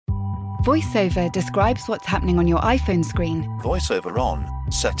VoiceOver describes what's happening on your iPhone screen. VoiceOver on,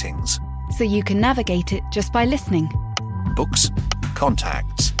 settings. So you can navigate it just by listening. Books,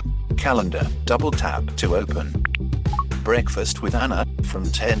 contacts, calendar, double tap to open. Breakfast with Anna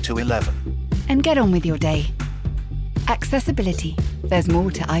from 10 to 11. And get on with your day. Accessibility. There's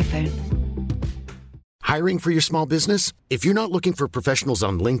more to iPhone. Hiring for your small business? If you're not looking for professionals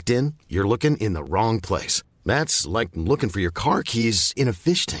on LinkedIn, you're looking in the wrong place. That's like looking for your car keys in a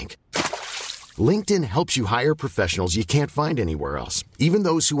fish tank. LinkedIn helps you hire professionals you can't find anywhere else, even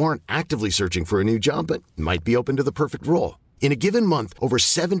those who aren't actively searching for a new job but might be open to the perfect role. In a given month, over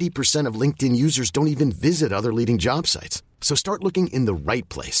 70% of LinkedIn users don't even visit other leading job sites. So start looking in the right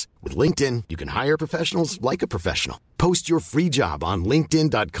place. With LinkedIn, you can hire professionals like a professional. Post your free job on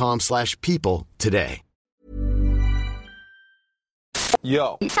linkedin.com/people today.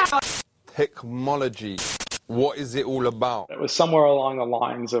 Yo, technology. What is it all about? It was somewhere along the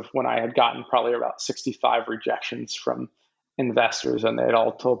lines of when I had gotten probably about 65 rejections from investors, and they had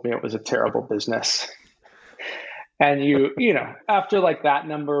all told me it was a terrible business. And you know, after like that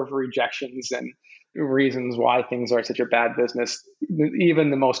number of rejections and reasons why things are such a bad business, even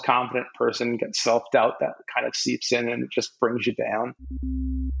the most confident person gets self-doubt that kind of seeps in and it just brings you down.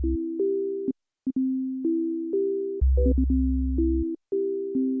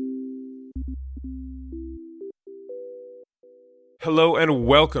 Hello and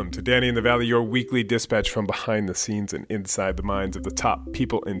welcome to Danny in the Valley, your weekly dispatch from behind the scenes and inside the minds of the top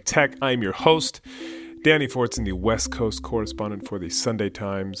people in tech. I'm your host, Danny Fortson, the West Coast correspondent for the Sunday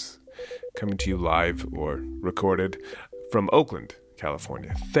Times, coming to you live or recorded from Oakland,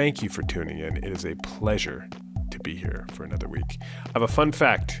 California. Thank you for tuning in. It is a pleasure to be here for another week. I have a fun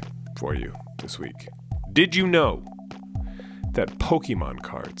fact for you this week. Did you know that Pokemon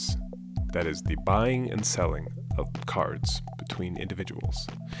cards, that is the buying and selling of cards between individuals,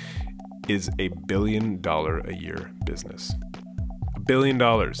 is $1 billion a year business? $1 billion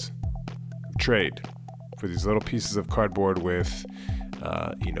trade for these little pieces of cardboard with,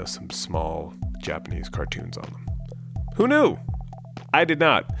 some small Japanese cartoons on them. Who knew? I did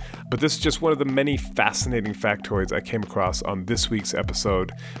not. But this is just one of the many fascinating factoids I came across on this week's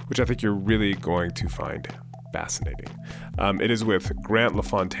episode, which I think you're really going to find fascinating. It is with Grant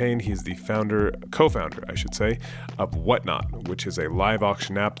LaFontaine. He's the co-founder, of Whatnot, which is a live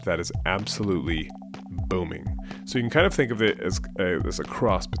auction app that is absolutely booming. So you can kind of think of it as a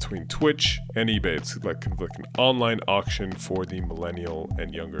cross between Twitch and eBay. It's like an online auction for the millennial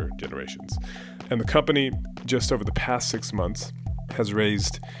and younger generations. And the company, just over the past 6 months, has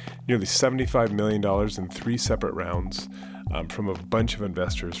raised nearly $75 million in 3 separate rounds from a bunch of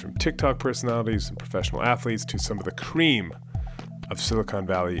investors, from TikTok personalities and professional athletes to some of the cream of Silicon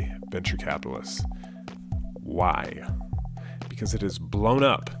Valley venture capitalists. Why? Because it has blown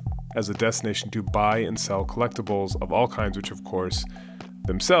up as a destination to buy and sell collectibles of all kinds, which of course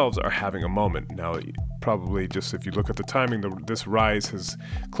themselves are having a moment. Now, probably just if you look at the timing, this rise has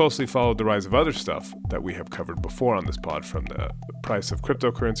closely followed the rise of other stuff that we have covered before on this pod, from the price of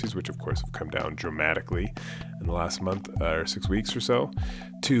cryptocurrencies, which of course have come down dramatically in the last month or 6 weeks or so,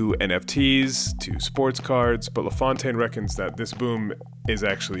 to NFTs, to sports cards. But LaFontaine reckons that this boom is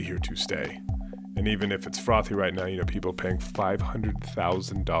actually here to stay. And even if it's frothy right now, people paying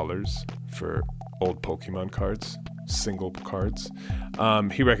 $500,000 for old Pokemon cards, single cards,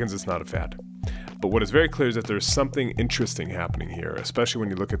 he reckons it's not a fad. But what is very clear is that there's something interesting happening here, especially when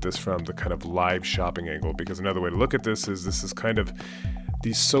you look at this from the kind of live shopping angle, because another way to look at this is kind of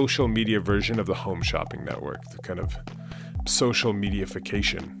the social media version of the home shopping network, the kind of social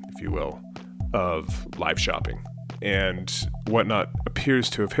mediafication, if you will, of live shopping. And Whatnot appears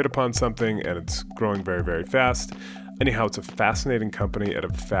to have hit upon something, and it's growing very, very fast. Anyhow, it's a fascinating company at a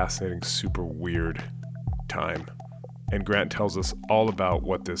fascinating, super weird time. And Grant tells us all about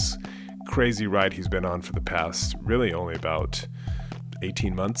what this crazy ride he's been on for the past, really only about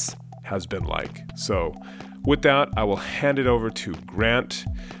 18 months, has been like. So with that, I will hand it over to Grant,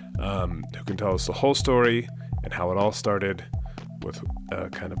 who can tell us the whole story and how it all started, with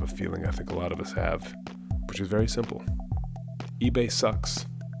kind of a feeling I think a lot of us have, which is very simple. eBay sucks.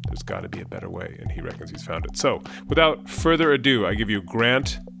 There's got to be a better way, and he reckons he's found it. So without further ado, I give you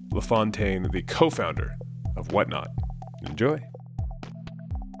Grant LaFontaine, the co-founder of Whatnot. Enjoy.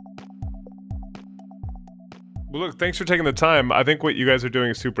 Well, look, thanks for taking the time. I think what you guys are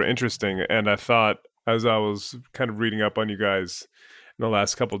doing is super interesting. And I thought, as I was kind of reading up on you guys in the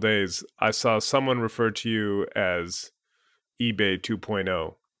last couple of days, I saw someone refer to you as eBay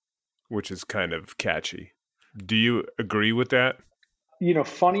 2.0, which is kind of catchy. Do you agree with that?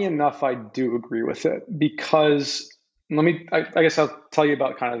 Funny enough, I do agree with it, because I guess I'll tell you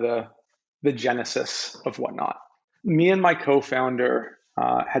about kind of the genesis of Whatnot. Me and my co-founder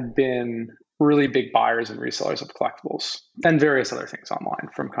had been really big buyers and resellers of collectibles and various other things online,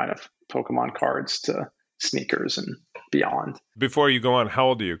 from kind of Pokemon cards to sneakers and beyond. Before you go on, how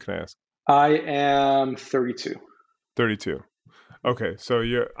old are you, can I ask? I am 32. 32. Okay, so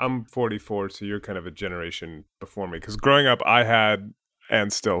I'm 44, so you're kind of a generation before me. Because growing up, I had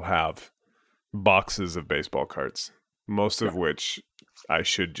and still have boxes of baseball cards, most of which I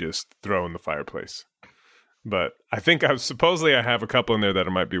should just throw in the fireplace. But I think supposedly I have a couple in there that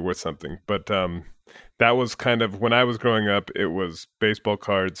might be worth something. But that was kind of, when I was growing up, it was baseball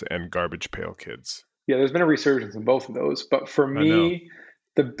cards and Garbage Pail Kids. Yeah, there's been a resurgence in both of those. But for me,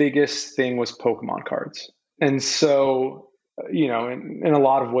 the biggest thing was Pokemon cards. And so, in a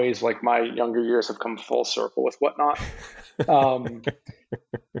lot of ways, like, my younger years have come full circle with Whatnot.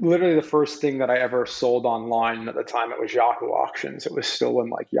 Literally the first thing that I ever sold online, at the time it was Yahoo Auctions. It was still when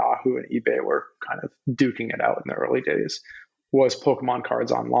like Yahoo and eBay were kind of duking it out in the early days, was Pokemon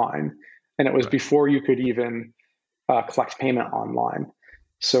cards online. And it was before you could even collect payment online.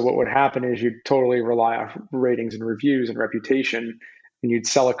 So what would happen is you'd totally rely on ratings and reviews and reputation, and you'd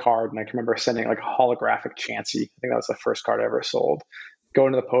sell a card. And I can remember sending like a holographic Chansey. I think that was the first card I ever sold.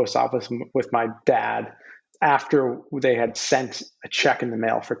 Going to the post office with my dad after they had sent a check in the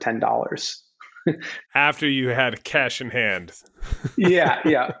mail for $10. After you had cash in hand.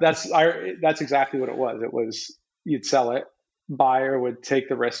 Yeah. That's exactly what it was. It was, you'd sell it. Buyer would take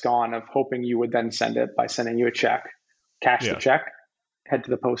the risk on of hoping you would then send it by sending you a check, cash the check, head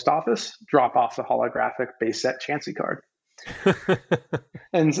to the post office, drop off the holographic base set Chansey card.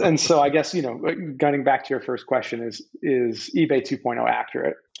 and so I guess, getting back to your first question, is eBay 2.0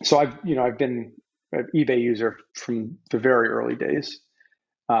 accurate? So I've been an eBay user from the very early days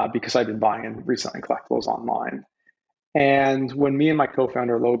because I've been buying and reselling collectibles online. And when me and my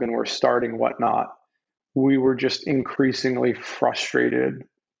co-founder Logan were starting Whatnot, we were just increasingly frustrated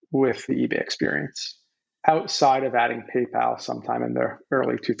with the eBay experience. Outside of adding PayPal sometime in the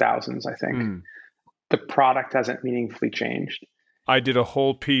early 2000s, I think, the product hasn't meaningfully changed. I did a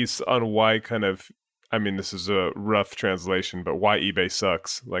whole piece on why this is a rough translation, but why eBay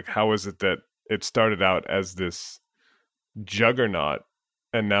sucks. Like, how is it that it started out as this juggernaut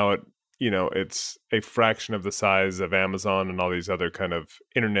and now it's a fraction of the size of Amazon and all these other kind of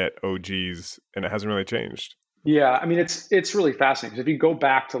internet OGs, and it hasn't really changed. Yeah, it's really fascinating. If you go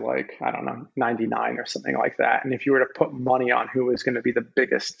back to 99 or something like that, and if you were to put money on who was going to be the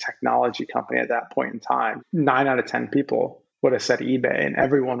biggest technology company at that point in time, 9 out of 10 people would have said eBay, and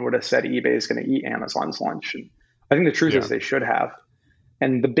everyone would have said eBay is going to eat Amazon's lunch. And I think the truth is they should have.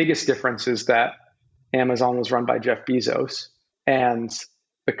 And the biggest difference is that Amazon was run by Jeff Bezos, and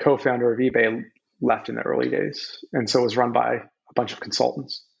the co-founder of eBay left in the early days. And so it was run by a bunch of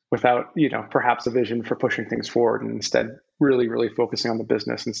consultants without, perhaps a vision for pushing things forward, and instead really, really focusing on the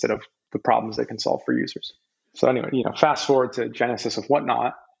business instead of the problems they can solve for users. So anyway, fast forward to genesis of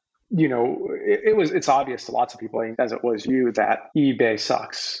Whatnot, it's obvious to lots of people, as it was you, that eBay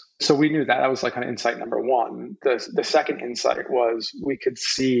sucks. So we knew that was like kind of insight number one. The second insight was we could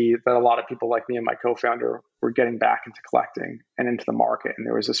see that a lot of people like me and my co-founder were getting back into collecting and into the market. And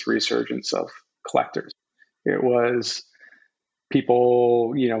there was this resurgence of collectors. It was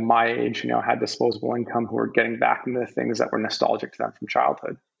people, my age, had disposable income, who were getting back into the things that were nostalgic to them from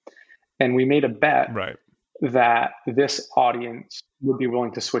childhood. And we made a bet that this audience would be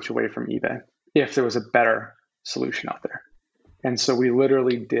willing to switch away from eBay if there was a better solution out there. And so we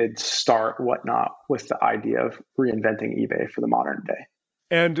literally did start Whatnot with the idea of reinventing eBay for the modern day.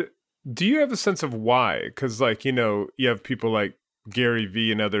 And do you have a sense of why? Because you have people like Gary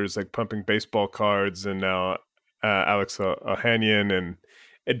Vee and others pumping baseball cards, and now Alex Ohanian. And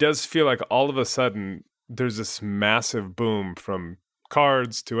it does feel like all of a sudden there's this massive boom from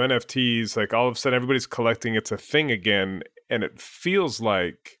cards to NFTs. All of a sudden everybody's collecting. It's a thing again. And it feels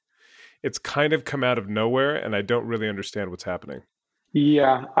like it's kind of come out of nowhere, and I don't really understand what's happening.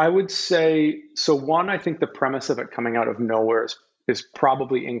 Yeah, I would say, so one, I think the premise of it coming out of nowhere is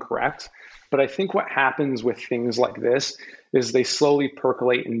probably incorrect. But I think what happens with things like this is they slowly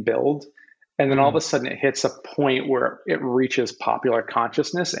percolate and build. And then all of a sudden it hits a point where it reaches popular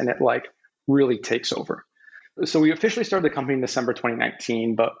consciousness and it really takes over. So we officially started the company in December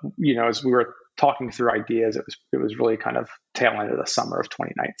 2019, but as we were talking through ideas, it was really kind of tail end of the summer of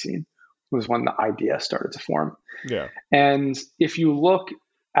 2019 was when the idea started to form. Yeah. And if you look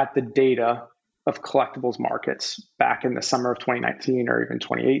at the data of collectibles markets back in the summer of 2019 or even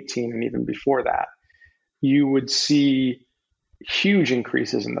 2018 and even before that, you would see huge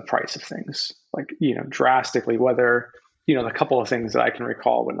increases in the price of things, drastically, whether, the couple of things that I can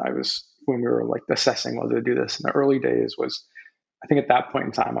recall when I was when we were like assessing whether to do this in the early days was, I think at that point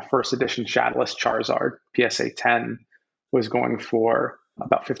in time, a first edition Shadowless Charizard PSA 10 was going for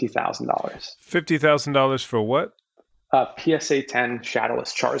about $50,000. $50,000 for what? PSA 10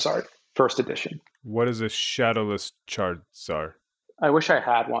 Shadowless Charizard, first edition. What is a Shadowless Charizard? I wish I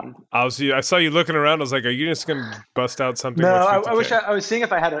had one. I saw you looking around. I was like, "Are you just gonna bust out something?" No, with I wish I was seeing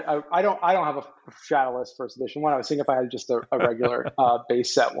if I had a. I don't have a Shadowless first edition one. I was seeing if I had just a regular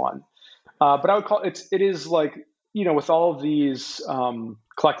base set one. But I would call it is like, with all of these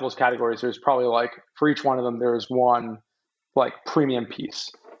collectibles categories, there's probably like for each one of them there's one like premium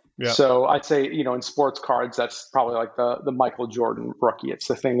piece. Yeah. So I'd say, in sports cards, that's probably like the Michael Jordan rookie. It's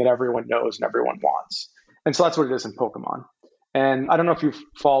the thing that everyone knows and everyone wants. And so that's what it is in Pokemon. And I don't know if you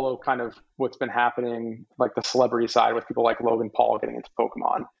follow kind of what's been happening, like the celebrity side with people like Logan Paul getting into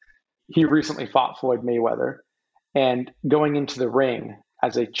Pokemon. He recently fought Floyd Mayweather, and going into the ring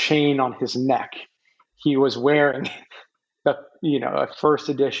as a chain on his neck, he was wearing a first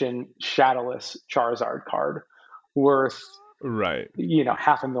edition Shadowless Charizard card worth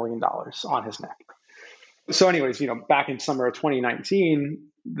 $500,000 on his neck. So anyways, back in summer of 2019,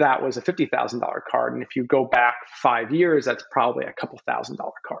 that was a $50,000 card. And if you go back 5 years, that's probably a couple $1,000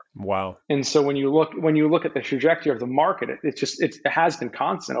 card. Wow. And so when you look at the trajectory of the market, it has been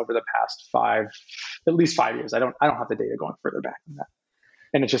constant over the past at least 5 years. I don't have the data going further back than that.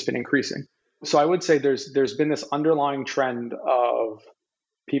 And it's just been increasing. So I would say there's been this underlying trend of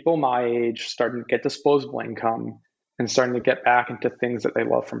people my age starting to get disposable income and starting to get back into things that they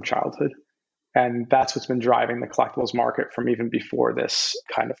love from childhood. And that's what's been driving the collectibles market from even before this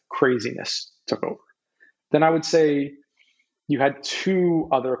kind of craziness took over. Then I would say you had two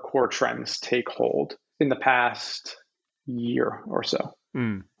other core trends take hold in the past year or so.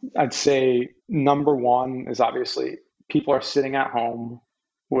 I'd say number one is obviously people are sitting at home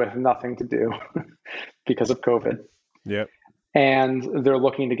with nothing to do because of COVID. Yep. And they're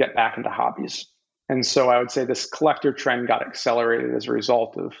looking to get back into hobbies. And so I would say this collector trend got accelerated as a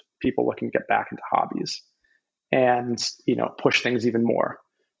result of people looking to get back into hobbies and, push things even more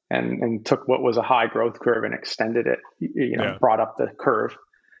and took what was a high growth curve and extended it, brought up the curve.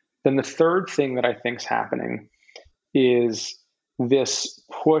 Then the third thing that I think is happening is this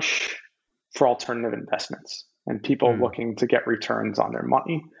push for alternative investments and people looking to get returns on their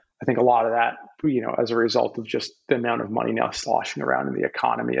money. I think a lot of that, as a result of just the amount of money now sloshing around in the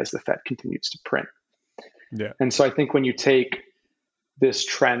economy as the Fed continues to print. Yeah. And so I think when you take this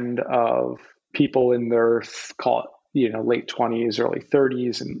trend of people in their, call it, late 20s, early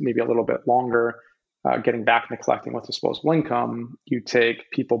 30s, and maybe a little bit longer, getting back into collecting with disposable income, you take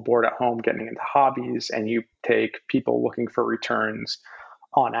people bored at home getting into hobbies, and you take people looking for returns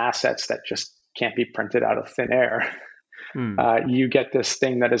on assets that just can't be printed out of thin air. You get this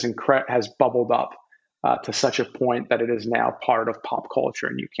thing that has bubbled up to such a point that it is now part of pop culture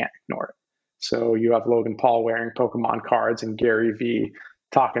and you can't ignore it. So you have Logan Paul wearing Pokemon cards and Gary Vee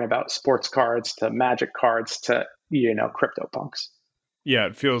talking about sports cards to Magic cards to, CryptoPunks. Yeah,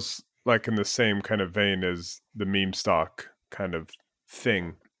 it feels like in the same kind of vein as the meme stock kind of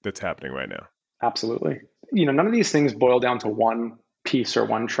thing that's happening right now. Absolutely. None of these things boil down to one piece or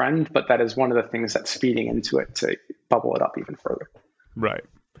one trend, but that is one of the things that's feeding into it to bubble it up even further. Right.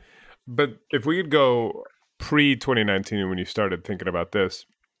 But if we could go pre-2019 when you started thinking about this,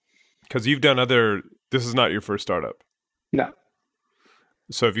 because you've done this is not your first startup. No.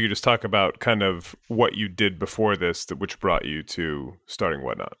 So if you could just talk about kind of what you did before this, which brought you to starting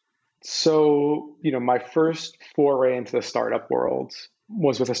Whatnot. So, my first foray into the startup world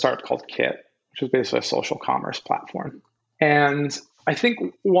was with a startup called Kit, which was basically a social commerce platform. And I think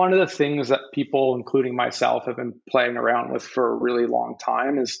one of the things that people, including myself, have been playing around with for a really long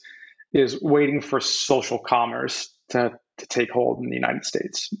time is waiting for social commerce to take hold in the United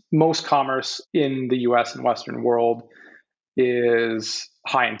States. Most commerce in the US and Western world is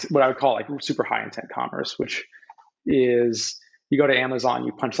what I would call like super high intent commerce, which is you go to Amazon,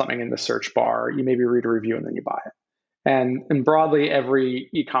 you punch something in the search bar, you maybe read a review, and then you buy it. And broadly, every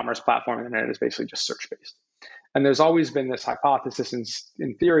e-commerce platform on the internet is basically just search-based. And there's always been this hypothesis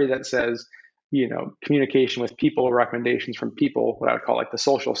in theory that says, communication with people, recommendations from people, what I would call like the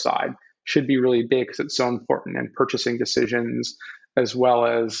social side, should be really big because it's so important in purchasing decisions, as well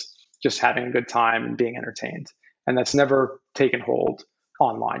as just having a good time and being entertained. And that's never taken hold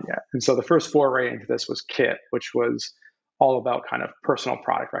online yet. And so the first foray into this was Kit, which was all about kind of personal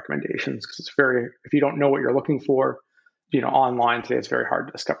product recommendations, because if you don't know what you're looking for, online today, it's very hard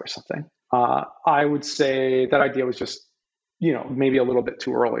to discover something. I would say that idea was just, maybe a little bit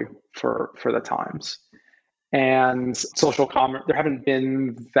too early for the times. And social commerce, there haven't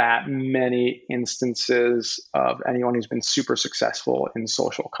been that many instances of anyone who's been super successful in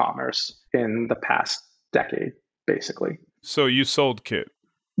social commerce in the past decade, basically. So you sold Kit.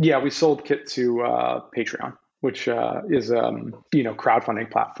 Yeah, we sold Kit to Patreon, which is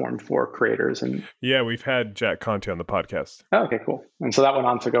crowdfunding platform for creators. And yeah, we've had Jack Conte on the podcast. Oh, okay, cool. And so that went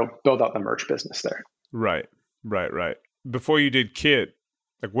on to go build out the merch business there. Right. Before you did Kit,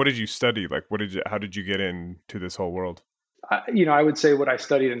 like, what did you study? Like, how did you get into this whole world? I would say what I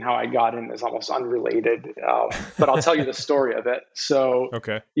studied and how I got in is almost unrelated, but I'll tell you the story of it. So,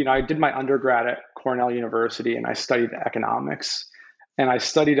 okay. I did my undergrad at Cornell University and I studied economics. And I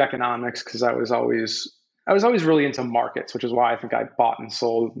studied economics because I was always really into markets, which is why I think I bought and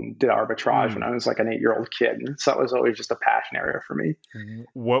sold and did arbitrage when I was like an 8-year-old kid. And so that was always just a passion area for me.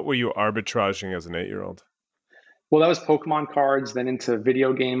 What were you arbitraging as an 8-year-old? Well, that was Pokemon cards, then into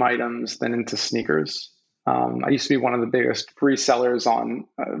video game items, then into sneakers. I used to be one of the biggest resellers on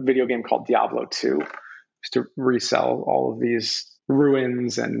a video game called Diablo 2. I used to resell all of these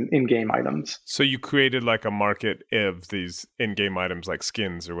ruins and in-game items. So you created like a market of these in-game items like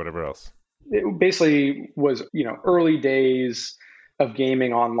skins or whatever else? It basically was, early days of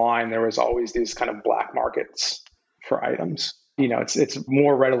gaming online. There was always these kind of black markets for items. It's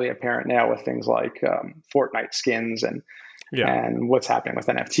more readily apparent now with things like Fortnite skins and what's happening with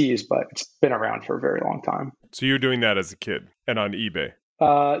NFTs, but it's been around for a very long time. So you're doing that as a kid and on eBay?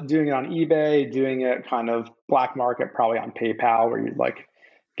 Doing it on eBay, doing it kind of black market, probably on PayPal, where you'd like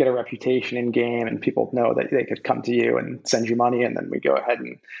get a reputation in game and people know that they could come to you and send you money, and then we go ahead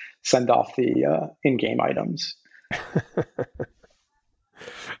and send off the in-game items.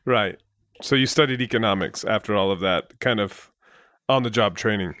 Right. So you studied economics after all of that, kind of on-the-job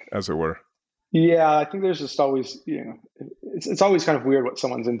training, as it were. Yeah, I think there's just always, it's always kind of weird what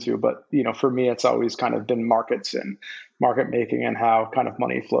someone's into, but, for me, it's always kind of been markets and market making and how kind of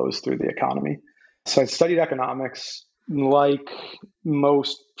money flows through the economy. So I studied economics. Like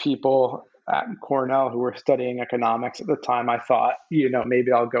most people at Cornell who were studying economics at the time, I thought,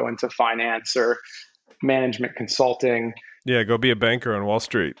 maybe I'll go into finance or management consulting. Yeah, go be a banker on Wall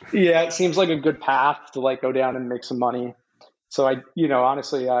Street. Yeah, it seems like a good path to like go down and make some money. So I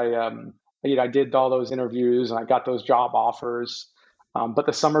did all those interviews and I got those job offers. But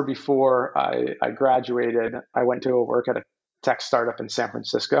the summer before I graduated, I went to go work at a tech startup in San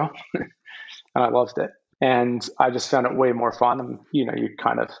Francisco and I loved it. And I just found it way more fun. And, you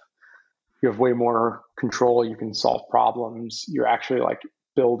have way more control. You can solve problems. You're actually like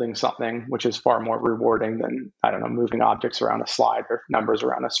building something, which is far more rewarding than, moving objects around a slide or numbers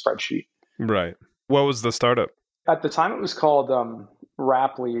around a spreadsheet. Right. What was the startup? At the time, it was called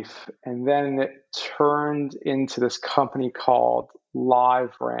Rapleaf, and then it turned into this company called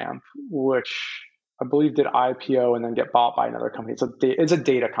LiveRamp, which I believe did IPO and then get bought by another company. It's a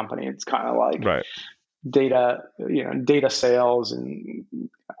data company. It's kind of like data sales and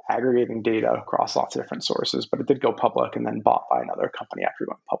aggregating data across lots of different sources. But it did go public and then bought by another company after it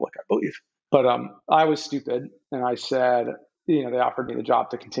went public, I believe. But I was stupid, and I said, they offered me the job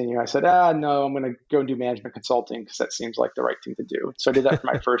to continue. I said, no, I'm going to go and do management consulting because that seems like the right thing to do. So I did that for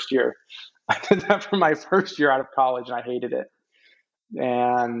my first year. I did that for my first year out of college, and I hated it.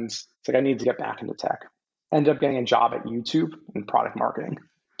 And it's like, I need to get back into tech. Ended up getting a job at YouTube in product marketing.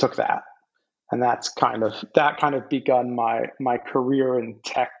 Took that. And that kind of begun my career in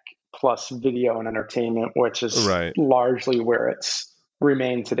tech plus video and entertainment, which is largely where it's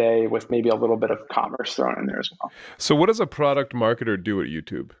remain today, with maybe a little bit of commerce thrown in there as well. So what does a product marketer do at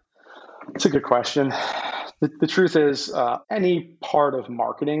YouTube? It's a good question. The truth is, any part of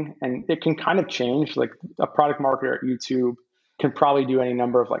marketing, and it can kind of change, like a product marketer at YouTube can probably do any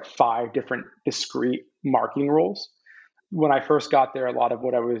number of like 5 different discrete marketing roles. When I first got there, a lot of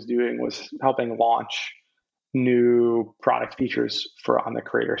what I was doing was helping launch new product features on the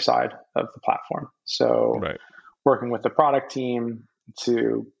creator side of the platform. So working with the product team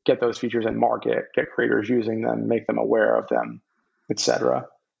to get those features in market, get creators using them, make them aware of them, etc.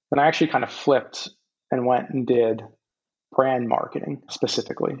 Then I actually kind of flipped and went and did brand marketing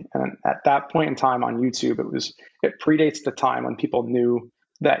specifically. And at that point in time on YouTube, it predates the time when people knew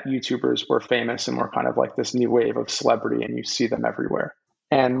that YouTubers were famous and were kind of like this new wave of celebrity and you see them everywhere.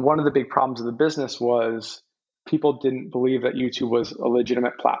 And one of the big problems of the business was people didn't believe that YouTube was a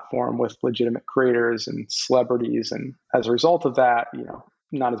legitimate platform with legitimate creators and celebrities. And as a result of that,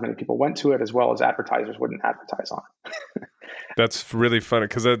 not as many people went to it, as well as advertisers wouldn't advertise on it. That's really funny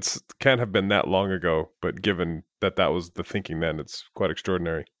because that can't have been that long ago. But given that was the thinking then, it's quite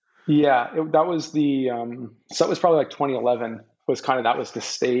extraordinary. Yeah, that was so it was probably like 2011 that was the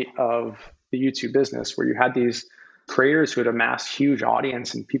state of the YouTube business, where you had these creators who had amassed huge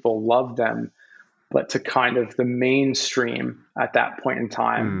audience and people loved them. But to kind of the mainstream at that point in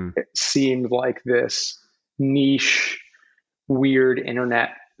time, it seemed like this niche, weird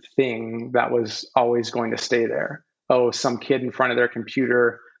internet thing that was always going to stay there. Oh, some kid in front of their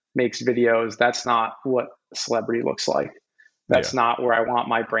computer makes videos. That's not what a celebrity looks like. That's not where I want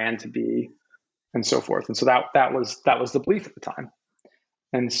my brand to be, and so forth. And so that was the belief at the time.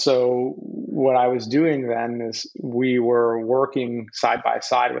 And so what I was doing then is we were working side by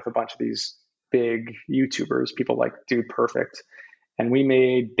side with a bunch of these big YouTubers, people like Dude Perfect, and we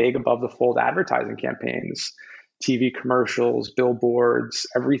made big above the fold advertising campaigns, TV commercials, billboards,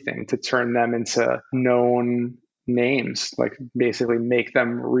 everything to turn them into known names, like basically make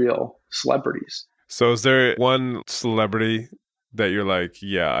them real celebrities. So is there one celebrity that you're like,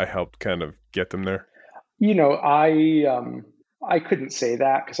 yeah, I helped kind of get them there? You know, I couldn't say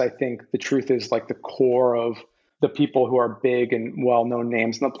that, because I think the truth is, like, the core of the people who are big and well-known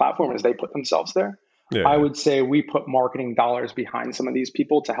names on the platform is they put themselves there. Yeah. I would say we put marketing dollars behind some of these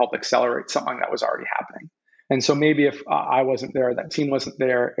people to help accelerate something that was already happening. And so maybe if I wasn't there, that team wasn't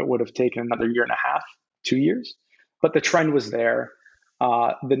there, it would have taken another 1.5 years, 2 years. But the trend was there.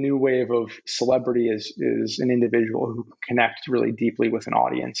 The new wave of celebrity is an individual who connects really deeply with an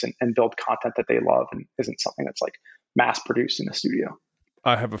audience and build content that they love, and isn't something that's like mass produced in a studio.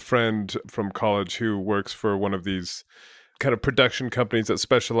 I have a friend from college who works for one of these kind of production companies that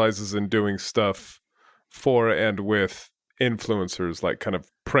specializes in doing stuff for and with influencers, like kind of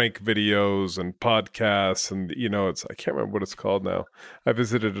prank videos and podcasts. And, you know, I can't remember what it's called now. I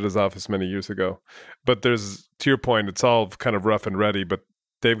visited his office many years ago. But there's, to your point, it's all kind of rough and ready, but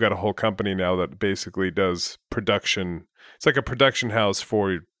they've got a whole company now that basically does production. It's like a production house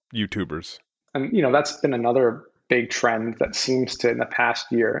for YouTubers. And, you know, that's been another big trend that seems to, in the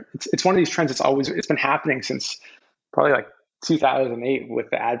past year, it's one of these trends it's been happening since probably like 2008 with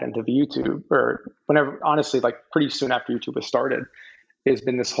the advent of YouTube, or whenever, honestly, like pretty soon after YouTube was started, has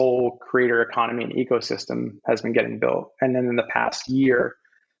been this whole creator economy and ecosystem has been getting built. And then in the past year,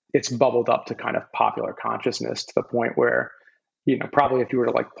 it's bubbled up to kind of popular consciousness to the point where, you know, probably if you were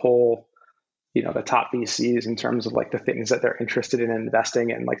to like poll, you know, the top VCs in terms of like the things that they're interested in investing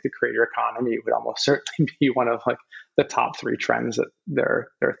in, like the creator economy would almost certainly be one of like the top 3 trends that they're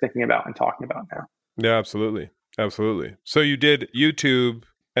thinking about and talking about now. Yeah, absolutely. Absolutely. So you did YouTube,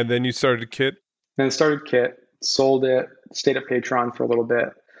 and then you started Kit? Then started Kit, sold it, stayed at Patreon for a little bit,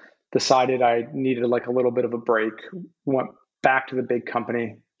 decided I needed like a little bit of a break, went back to the big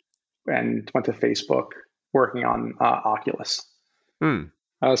company and went to Facebook working on Oculus.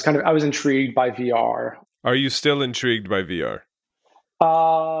 I was intrigued by VR. Are you still intrigued by VR?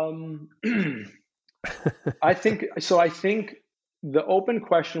 I think the open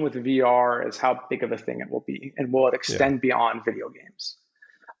question with VR is how big of a thing it will be, and will it extend beyond video games?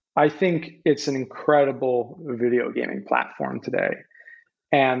 I think it's an incredible video gaming platform today,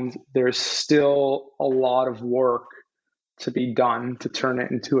 and there's still a lot of work to be done to turn it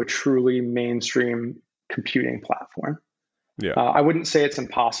into a truly mainstream computing platform. Yeah, I wouldn't say it's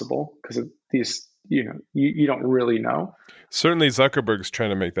impossible, because these, you know, you don't really know. Certainly, Zuckerberg's trying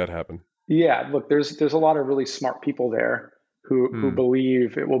to make that happen. Yeah, look, there's a lot of really smart people there who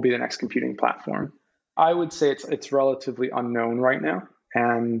believe it will be the next computing platform. I would say it's relatively unknown right now,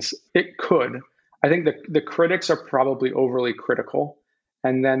 and it could. I think the critics are probably overly critical,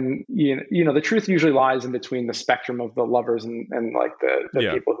 and then you know the truth usually lies in between the spectrum of the lovers and like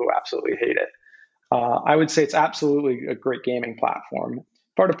the people who absolutely hate it. I would say it's absolutely a great gaming platform.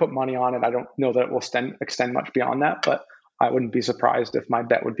 If I were to put money on it, I don't know that it will extend much beyond that, but I wouldn't be surprised if my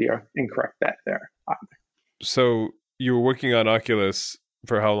bet would be an incorrect bet there. So you were working on Oculus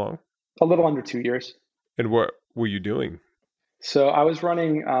for how long? A little under 2 years. And what were you doing? So I was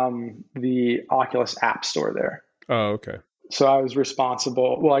running the Oculus App Store there. Oh, okay. So I was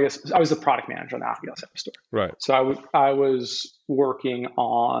responsible. Well, I guess I was the product manager on the Oculus App Store. Right. So I was working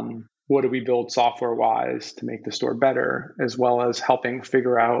on what do we build software-wise to make the store better, as well as helping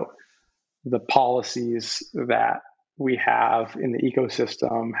figure out the policies that we have in the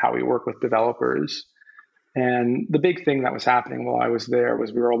ecosystem, how we work with developers. And the big thing that was happening while I was there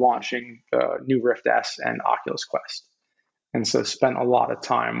was we were launching the new Rift S and Oculus Quest. And so spent a lot of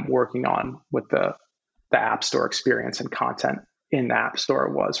time working on what the App Store experience and content in the App Store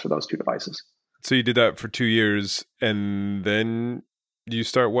was for those 2 devices. So you did that for 2 years, and then you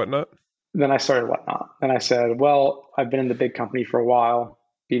start Whatnot? Then I started Whatnot. And I said, well, I've been in the big company for a while.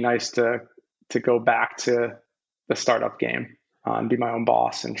 Be nice to go back to the startup game and be my own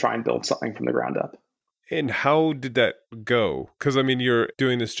boss and try and build something from the ground up. And how did that go? Because, I mean, you're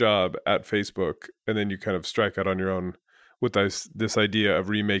doing this job at Facebook, and then you kind of strike out on your own with this idea of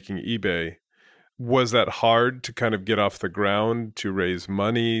remaking eBay. Was that hard to kind of get off the ground, to raise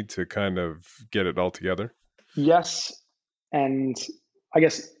money, to kind of get it all together? Yes. And I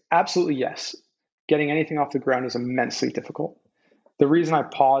guess absolutely yes. Getting anything off the ground is immensely difficult. The reason I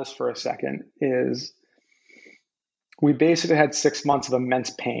paused for a second is we basically had 6 months of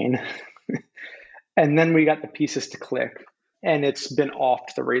immense pain. And then we got the pieces to click, and it's been off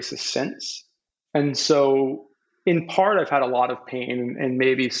to the races since. And so in part, I've had a lot of pain and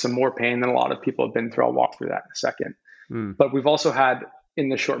maybe some more pain than a lot of people have been through. I'll walk through that in a second. But we've also had, in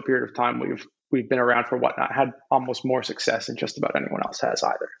the short period of time we've been around for Whatnot, had almost more success than just about anyone else has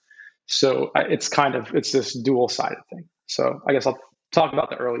either. So it's this dual-sided thing. So I guess I'll talk about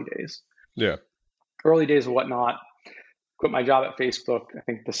the early days. Yeah. Early days of Whatnot. Quit my job at Facebook, I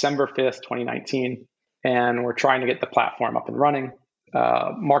think December 5th, 2019. And we're trying to get the platform up and running.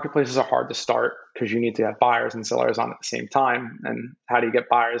 Marketplaces are hard to start because you need to have buyers and sellers on at the same time. And how do you get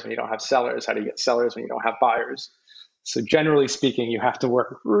buyers when you don't have sellers? How do you get sellers when you don't have buyers? So generally speaking, you have to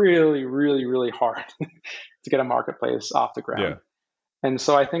work really, really, really hard to get a marketplace off the ground. Yeah. And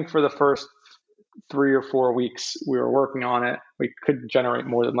so I think for the first 3 or 4 weeks we were working on it, we couldn't generate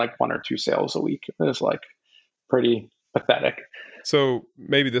more than like 1 or 2 sales a week. It was like pretty pathetic. So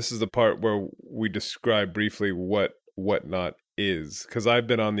maybe this is the part where we describe briefly what Whatnot is, because I've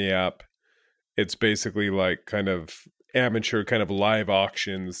been on the app. It's basically like kind of amateur, kind of live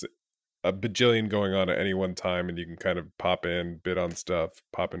auctions, a bajillion going on at any one time, and you can kind of pop in, bid on stuff,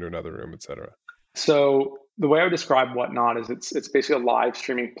 pop into another room, etc. So the way I would describe Whatnot is it's basically a live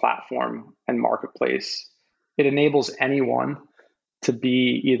streaming platform and marketplace. It enables anyone to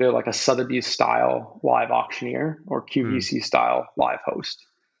be either like a Sotheby's style live auctioneer or QVC style live host.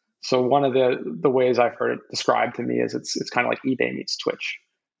 So one of the ways I've heard it described to me is it's kind of like eBay meets Twitch.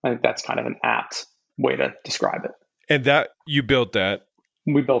 I think that's kind of an apt way to describe it. And that you built that.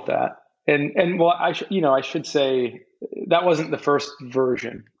 We built that. And well, I should say that wasn't the first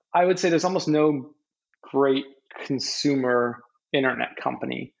version. I would say there's almost no great consumer internet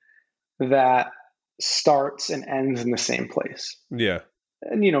company that starts and ends in the same place. Yeah.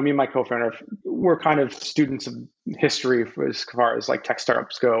 And, me and my co-founder, we're kind of students of history as far as like tech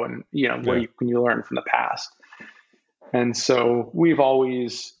startups go, and, when you learn from the past. And so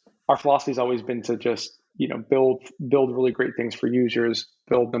our philosophy has always been to just, build really great things for users,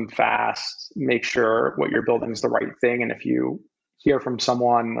 build them fast, make sure what you're building is the right thing. And if you hear from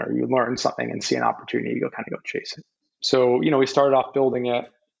someone or you learn something and see an opportunity, you go chase it. So, we started off building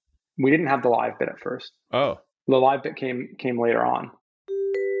it. We didn't have the live bit at first. Oh. The live bit came later on.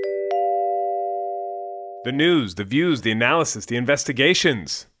 The news, the views, the analysis, the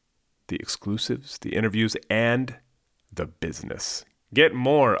investigations, the exclusives, the interviews, and the business. Get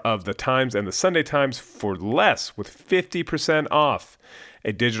more of the Times and the Sunday Times for less with 50% off.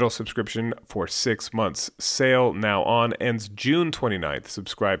 A digital subscription for 6 months. Sale now on, ends June 29th.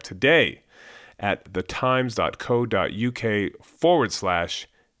 Subscribe today at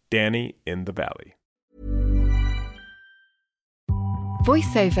thetimes.co.uk/Danny in the Valley.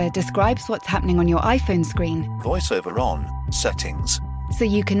 VoiceOver describes what's happening on your iPhone screen, VoiceOver on, settings, so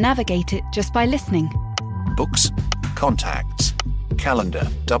you can navigate it just by listening. books, contacts, calendar,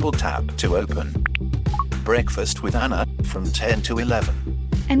 double tap to open. Breakfast with Anna from 10 to 11.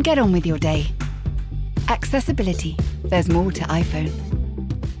 And get on with your day. Accessibility. There's more to iPhone.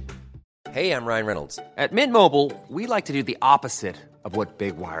 Hey, I'm Ryan Reynolds. At Mint Mobile, we like to do the opposite of what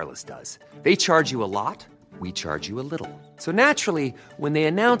Big Wireless does. They charge you a lot, we charge you a little. So naturally, when they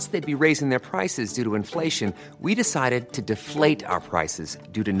announced they'd be raising their prices due to inflation, we decided to deflate our prices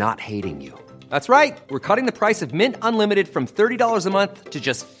due to not hating you. That's right. We're cutting the price of Mint Unlimited from $30 a month to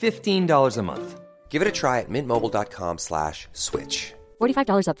just $15 a month. Give it a try at mintmobile.com/switch.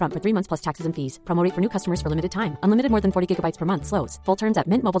 $45 up front for 3 months plus taxes and fees. Promo rate for new customers for limited time. Unlimited more than 40 gigabytes per month. Slows full terms at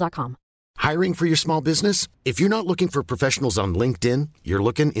mintmobile.com. Hiring for your small business? If you're not looking for professionals on LinkedIn, you're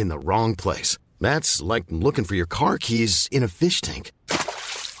looking in the wrong place. That's like looking for your car keys in a fish tank.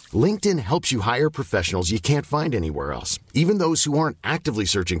 LinkedIn helps you hire professionals you can't find anywhere else, even those who aren't actively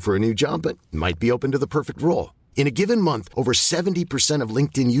searching for a new job but might be open to the perfect role. In a given month, over 70% of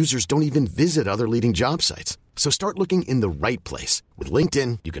LinkedIn users don't even visit other leading job sites. So start looking in the right place. With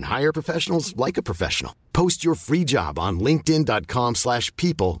LinkedIn, you can hire professionals like a professional. Post your free job on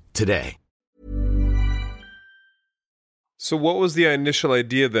linkedin.com/people today. So what was the initial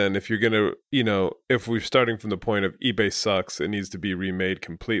idea then, if you're going to, if we're starting from the point of eBay sucks, it needs to be remade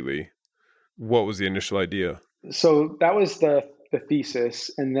completely, what was the initial idea? So that was the the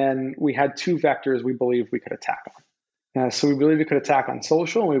thesis, and then we had two vectors we believed we could attack on. So we believe we could attack on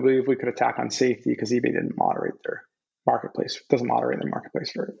social, and we believe we could attack on safety because eBay didn't moderate their marketplace, doesn't moderate their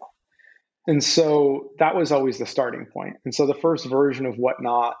marketplace very well. And so that was always the starting point. And so the first version of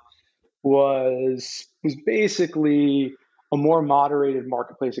Whatnot was basically a more moderated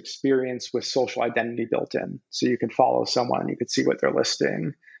marketplace experience with social identity built in. So you could follow someone, you could see what they're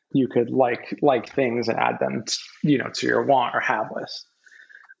listing, you could like things and add them, to your want or have list.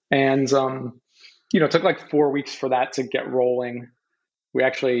 And it took like 4 weeks for that to get rolling. We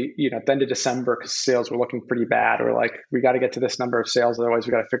actually, at the end of December, because sales were looking pretty bad, we're like, we got to get to this number of sales, otherwise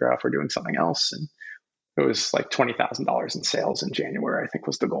we got to figure out if we're doing something else. And it was like $20,000 in sales in January, I think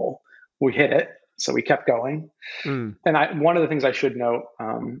was the goal. We hit it, so we kept going. And one of the things I should note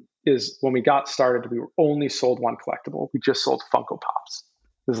is when we got started, we only sold one collectible. We just sold Funko Pops.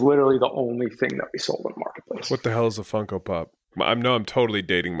 It was literally the only thing that we sold on the marketplace. What the hell is a Funko Pop? I'm totally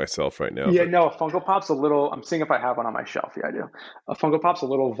dating myself right now. Yeah, no, a Funko Pop's a little, I'm seeing if I have one on my shelf. Yeah, I do. A Funko Pop's a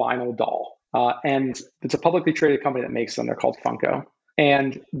little vinyl doll. And it's a publicly traded company that makes them. They're called Funko.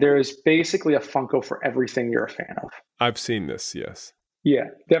 And there's basically a Funko for everything you're a fan of. I've seen this, yes. Yeah,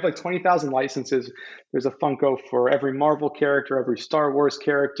 they have like 20,000 licenses. There's a Funko for every Marvel character, every Star Wars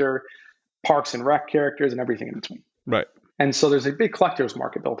character, Parks and Rec characters, and everything in between. Right. And so there's a big collector's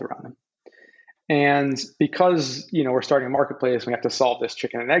market built around them. And because, we're starting a marketplace, we have to solve this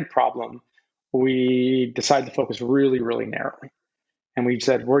chicken and egg problem. We decided to focus really, really narrowly. And we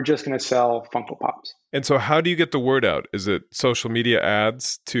said, we're just going to sell Funko Pops. And so how do you get the word out? Is it social media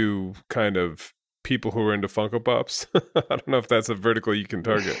ads to kind of people who are into Funko Pops? I don't know if that's a vertical you can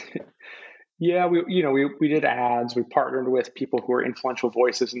target. Yeah, we did ads. We partnered with people who are influential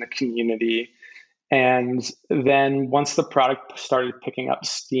voices in the community. And then once the product started picking up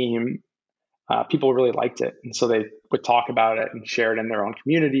steam, people really liked it. And so they would talk about it and share it in their own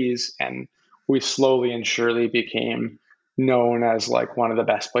communities. And we slowly and surely became known as like one of the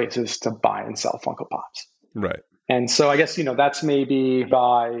best places to buy and sell Funko Pops. Right. And so I guess, that's maybe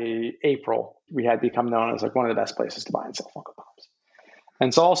by April, we had become known as like one of the best places to buy and sell Funko Pops.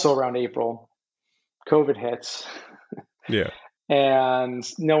 And so also around April, COVID hits. Yeah. And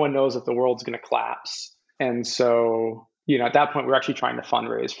no one knows if the world's going to collapse. And so, at that point, we're actually trying to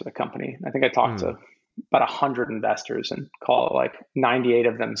fundraise for the company. I think I talked to about 100 investors and call it like 98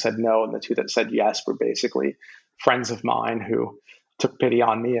 of them said no. And the two that said yes were basically friends of mine who took pity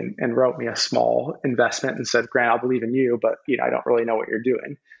on me and wrote me a small investment and said, Grant, I'll believe in you, but I don't really know what you're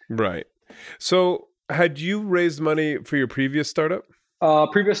doing. Right. So had you raised money for your previous startup?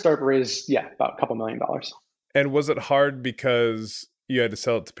 Previous startup raised, about a couple $1 million. And was it hard because you had to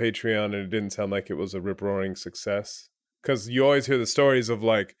sell it to Patreon and it didn't sound like it was a rip-roaring success? Because you always hear the stories of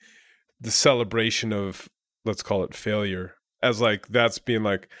like the celebration of, let's call it failure, as like that's being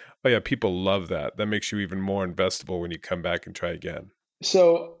like, oh yeah, people love that. That makes you even more investable when you come back and try again.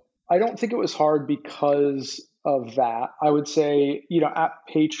 So I don't think it was hard because of that. I would say, at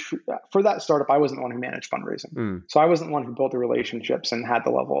for that startup, I wasn't the one who managed fundraising. So I wasn't the one who built the relationships and had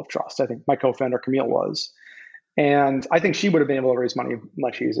the level of trust. I think my co-founder Camille was. And I think she would have been able to raise money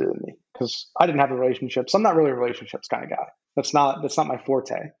much easier than me because I didn't have the relationships. I'm not really a relationships kind of guy. That's not my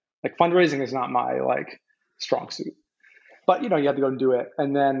forte. Like fundraising is not my strong suit. But you had to go and do it.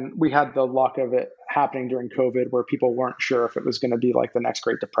 And then we had the luck of it happening during COVID where people weren't sure if it was going to be like the next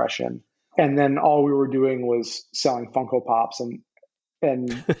Great Depression. And then all we were doing was selling Funko Pops and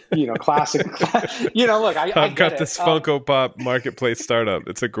classic. Look, I've got this Funko Pop marketplace startup.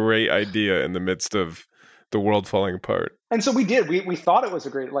 It's a great idea in the midst of the world falling apart. And so we did. We thought it was a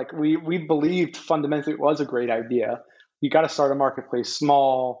great, we believed fundamentally it was a great idea. You got to start a marketplace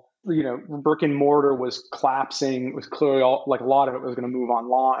small. Brick and mortar was collapsing. It was clearly a lot of it was going to move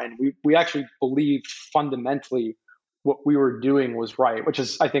online. We actually believed fundamentally what we were doing was right, which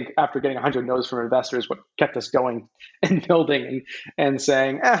is, I think, after getting 100 no's from investors, what kept us going and building and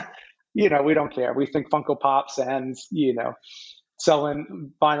saying, we don't care. We think Funko Pops and,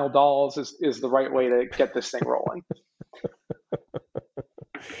 selling vinyl dolls is the right way to get this thing rolling.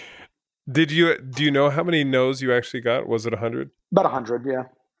 Do you know how many no's you actually got? Was it 100? About 100, yeah.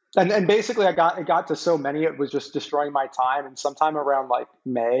 And basically it got to so many, it was just destroying my time. And sometime around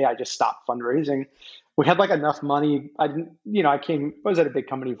May, I just stopped fundraising. We had enough money. I was at a big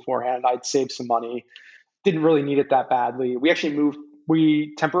company beforehand. I'd saved some money. Didn't really need it that badly.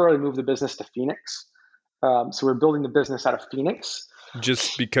 We temporarily moved the business to Phoenix. So we're building the business out of Phoenix.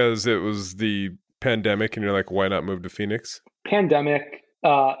 Just because it was the pandemic and you're like, why not move to Phoenix? Pandemic,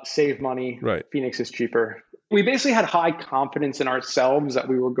 save money. Right. Phoenix is cheaper. We basically had high confidence in ourselves that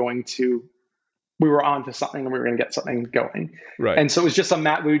we were going to we were on to something and we were going to get something going. Right. And so it was just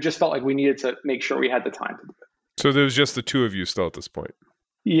we just felt like we needed to make sure we had the time to do it. So there was just the two of you still at this point?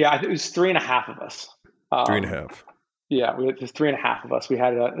 Yeah, it was 3.5 of us. 3.5. Yeah, we had just 3.5 of us. We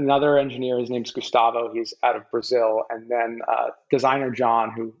had another engineer. His name's Gustavo. He's out of Brazil. And then designer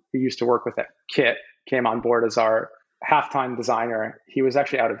John, who we used to work with at Kit, came on board as our half-time designer. He was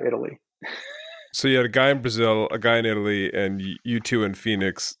actually out of Italy. So you had a guy in Brazil, a guy in Italy, and you two in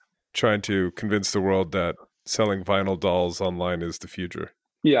Phoenix trying to convince the world that selling vinyl dolls online is the future.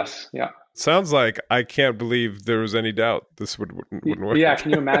 Yes, yeah. Sounds like I can't believe there was any doubt this wouldn't work. Yeah,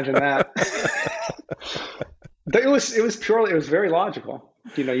 can you imagine that? It was very logical.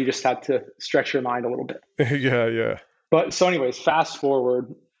 You just had to stretch your mind a little bit. Yeah. But so anyways, fast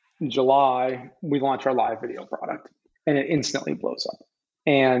forward, in July, we launch our live video product and it instantly blows up.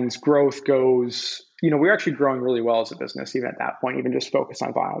 And growth goes, we're actually growing really well as a business, even at that point, even just focused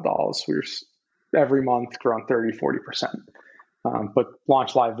on vinyl dolls. We were every month growing 30, 40%. But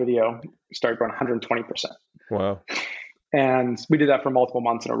launch live video, started growing 120%. Wow. And we did that for multiple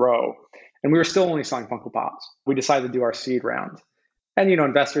months in a row. And we were still only selling Funko Pops. We decided to do our seed round. And,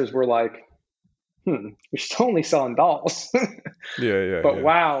 investors were like, you're still only selling dolls. Yeah. But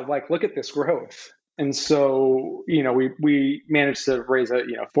wow, look at this growth. And so, we managed to raise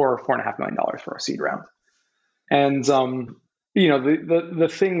 $4.5 million for our seed round. And, the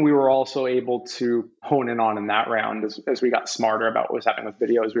thing we were also able to hone in on in that round as we got smarter about what was happening with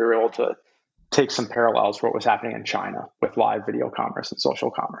videos, we were able to take some parallels for what was happening in China with live video commerce and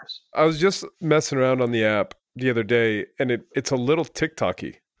social commerce. I was just messing around on the app the other day, and it's a little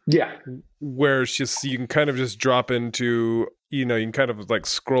TikTok-y. Yeah. Where it's just, you can kind of just drop into, you can kind of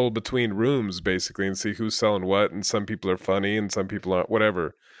scroll between rooms basically and see who's selling what, and some people are funny and some people aren't,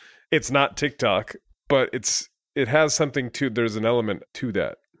 whatever. It's not TikTok, but it has something there's an element to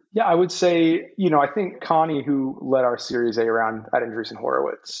that. Yeah, I would say, I think Connie, who led our Series A round at Andreessen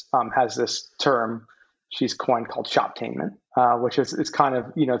Horowitz, has this term she's coined called shoptainment, which is kind of,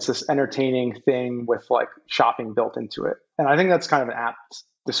 it's this entertaining thing with shopping built into it. And I think that's kind of an apt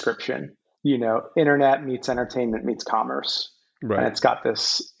description. Internet meets entertainment meets commerce. Right. And it's got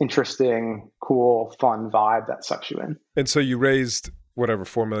this interesting, cool, fun vibe that sucks you in. And so you raised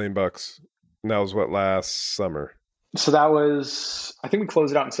 $4 million. And that was last summer? So that was, I think we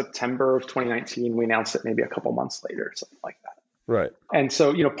closed it out in September of 2019. We announced it maybe a couple months later, something like that. Right. And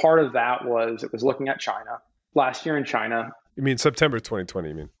so, part of that was, it was looking at China. Last year in China. You mean September 2020,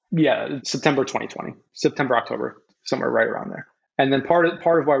 you mean? Yeah, September 2020. September, October, somewhere right around there. And then part of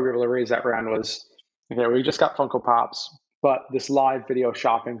why we were able to raise that round was, we just got Funko Pops, but this live video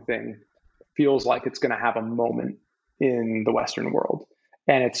shopping thing feels like it's going to have a moment in the Western world.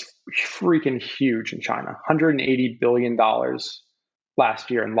 And it's freaking huge in China. $180 billion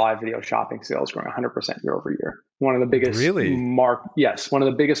last year in live video shopping sales, growing 100% year over year. One of the biggest. Really? Yes, one of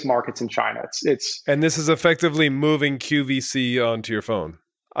the biggest markets in China. It's. And this is effectively moving QVC onto your phone.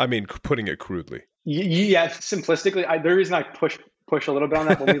 I mean, putting it crudely. Yeah, simplistically, the reason I push a little bit on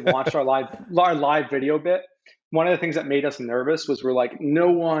that, when we launched our live video bit, one of the things that made us nervous was we're like,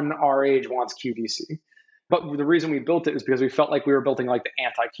 no one our age wants QVC. But the reason we built it is because we felt like we were building the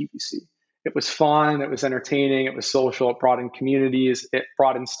anti-QVC. It was fun, it was entertaining, it was social, it brought in communities, it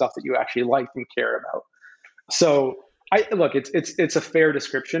brought in stuff that you actually liked and cared about. So it's a fair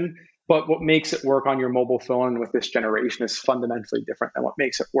description, but what makes it work on your mobile phone with this generation is fundamentally different than what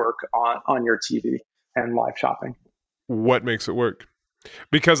makes it work on your TV and live shopping. What makes it work?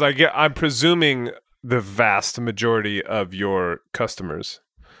 Because I'm presuming the vast majority of your customers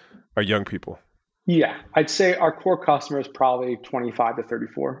are young people. Yeah, I'd say our core customer is probably 25 to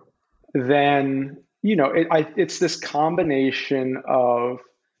 34. Then, it's this combination of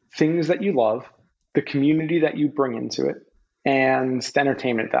things that you love, the community that you bring into it, and the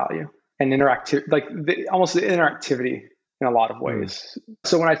entertainment value and almost the interactivity in a lot of ways.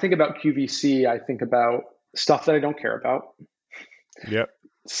 So when I think about QVC, I think about stuff that I don't care about. Yep.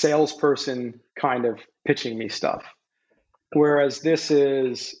 Salesperson kind of pitching me stuff. Whereas this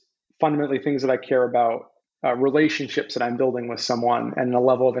is fundamentally things that I care about, relationships that I'm building with someone, and a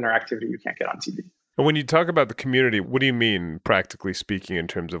level of interactivity you can't get on TV. And when you talk about the community, what do you mean, practically speaking, in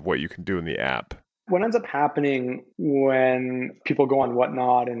terms of what you can do in the app? What ends up happening when people go on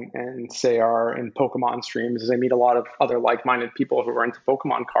Whatnot and say are in Pokemon streams is they meet a lot of other like-minded people who are into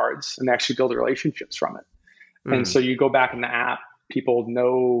Pokemon cards, and they actually build relationships from it. And so you go back in the app, people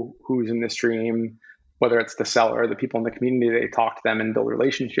know who's in the stream, whether it's the seller or the people in the community, they talk to them and build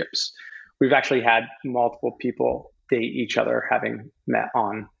relationships. We've actually had multiple people date each other having met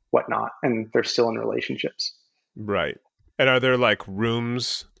on Whatnot, and they're still in relationships. Right. And are there like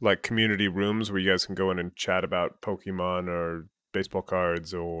rooms, like community rooms where you guys can go in and chat about Pokemon or baseball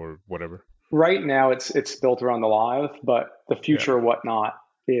cards or whatever? Right now it's built around the live, but the future whatnot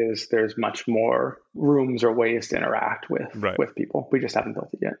is there's much more rooms or ways to interact with people. We just haven't built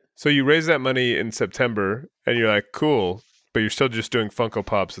it yet. So you raise that money in September and you're like, cool, but you're still just doing Funko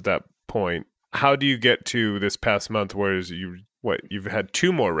Pops at that point. How do you get to this past month, whereas you've had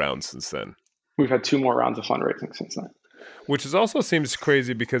 2 more rounds since then? We've had 2 more rounds of fundraising since then. Which also seems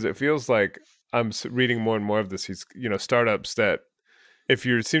crazy because it feels like I'm reading more and more of this. Startups that if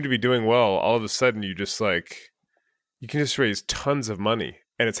you seem to be doing well, all of a sudden you just like, you can just raise tons of money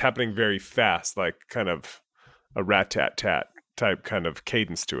and it's happening very fast, like kind of a rat-tat-tat type kind of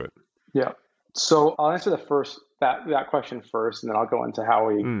cadence to it. Yeah. So I'll answer that question first, and then I'll go into how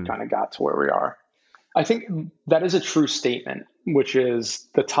we kind of got to where we are. I think that is a true statement, which is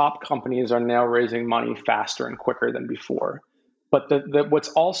the top companies are now raising money faster and quicker than before. But what's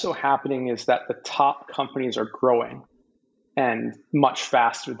also happening is that the top companies are growing and much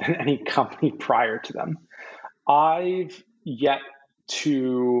faster than any company prior to them. I've yet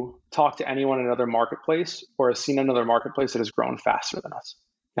to talk to anyone in another marketplace or has seen another marketplace that has grown faster than us.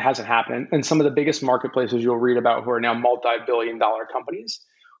 It hasn't happened. And some of the biggest marketplaces you'll read about who are now multi-billion-dollar companies,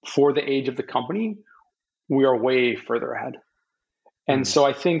 for the age of the company, we are way further ahead. And so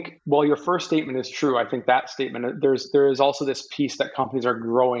I think, while your first statement is true, I think that statement, there is also this piece that companies are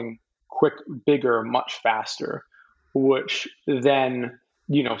growing bigger, much faster, which then,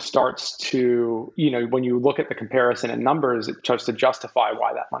 starts to, when you look at the comparison in numbers, it starts to justify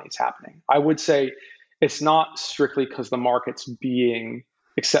why that money's happening. I would say it's not strictly because the market's being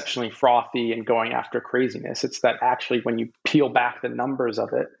exceptionally frothy and going after craziness. It's that actually when you peel back the numbers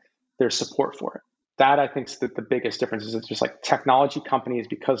of it, there's support for it. That I think is the biggest difference. Is it's just like technology companies,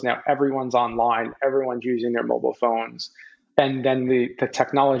 because now everyone's online, everyone's using their mobile phones, and then the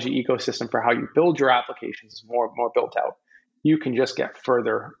technology ecosystem for how you build your applications is more built out. You can just get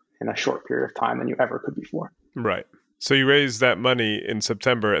further in a short period of time than you ever could before. Right. So you raise that money in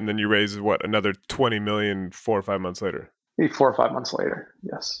September, and then you raise another 20 million 4 or 5 months later? 4 or 5 months later,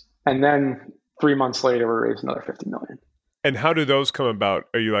 yes. And then 3 months later, we raised another 50 million. And how do those come about?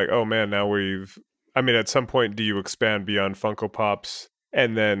 Are you like, oh man, now at some point, do you expand beyond Funko Pops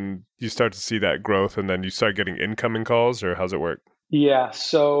and then you start to see that growth and then you start getting incoming calls, or how's it work? Yeah.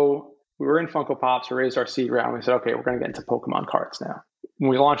 So we were in Funko Pops, we raised our seed round. We said, okay, we're going to get into Pokemon cards now.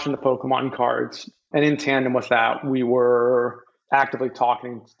 We launched into Pokemon cards. And in tandem with that, we were actively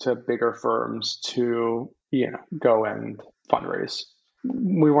talking to bigger firms to, go and fundraise.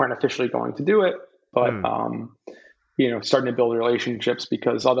 We weren't officially going to do it, but, starting to build relationships,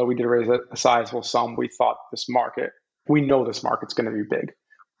 because although we did raise a sizable sum, we thought we know this market's going to be big.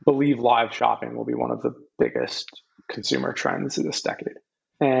 Believe live shopping will be one of the biggest consumer trends of this decade.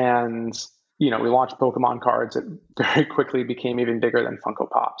 And, we launched Pokemon cards. It very quickly became even bigger than Funko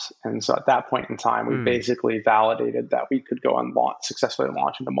Pops. And so at that point in time, we basically validated that we could go and successfully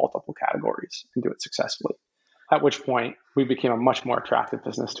launch into multiple categories and do it successfully. At which point we became a much more attractive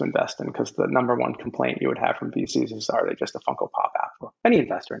business to invest in, because the number one complaint you would have from VCs is, are they just a Funko Pop app? For any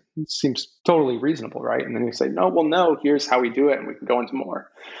investor, it seems totally reasonable, right? And then you say, no, here's how we do it, and we can go into more.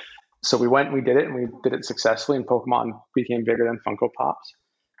 So we went and we did it, and we did it successfully, and Pokemon became bigger than Funko Pops.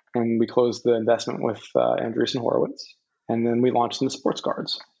 And we closed the investment with Andreessen Horowitz. And then we launched into sports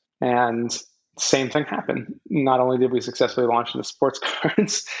cards. And same thing happened. Not only did we successfully launch into sports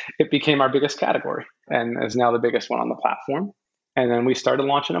cards, it became our biggest category and is now the biggest one on the platform. And then we started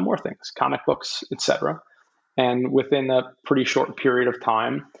launching into more things, comic books, etc. And within a pretty short period of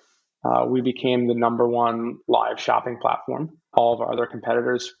time, we became the number one live shopping platform. All of our other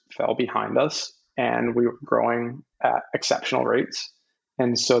competitors fell behind us, and we were growing at exceptional rates.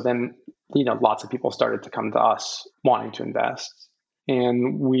 And so then, lots of people started to come to us wanting to invest.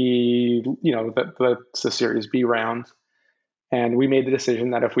 And we, that's the Series B round. And we made the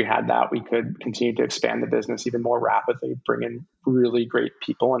decision that if we had that, we could continue to expand the business even more rapidly, bring in really great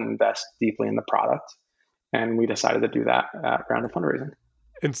people and invest deeply in the product. And we decided to do that round of fundraising.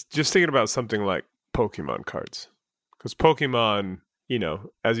 And just thinking about something like Pokemon cards, because Pokemon,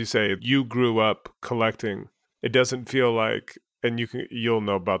 as you say, you grew up collecting. It doesn't feel like, and you'll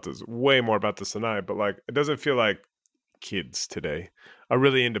know about this way more about this than I, but like, it doesn't feel like kids today are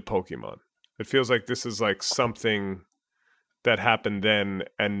really into Pokemon. It feels like this is like something that happened then,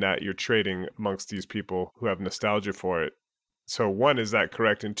 and that you're trading amongst these people who have nostalgia for it. So one, is that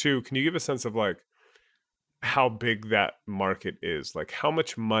correct? And two, can you give a sense of like how big that market is? Like how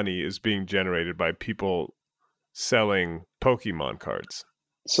much money is being generated by people selling Pokemon cards?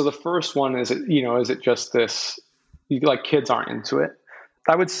 So the first one is, is it just this like kids aren't into it.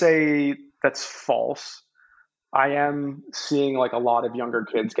 I would say that's false. I am seeing like a lot of younger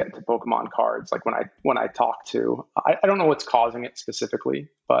kids get into Pokemon cards. Like when I talk to, I don't know what's causing it specifically,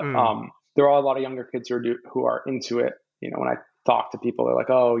 but there are a lot of younger kids who are into it. When I talk to people, they're like,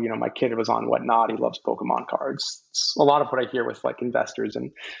 oh, my kid was on Whatnot. He loves Pokemon cards. It's a lot of what I hear with like investors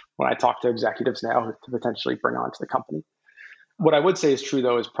and when I talk to executives now to potentially bring onto the company. What I would say is true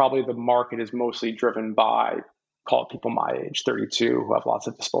though is probably the market is mostly driven by, call it people my age, 32, who have lots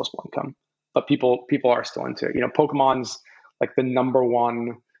of disposable income. But people are still into it. Pokemon's like the number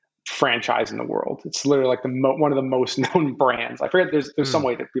one franchise in the world. It's literally like one of the most known brands. I forget there's some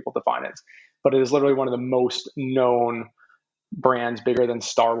way that people define it, but it is literally one of the most known brands, bigger than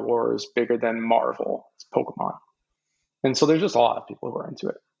Star Wars, bigger than Marvel. It's Pokemon. And so there's just a lot of people who are into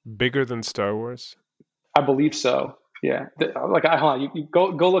it. Bigger than Star Wars? I believe so. Yeah. Hold on. You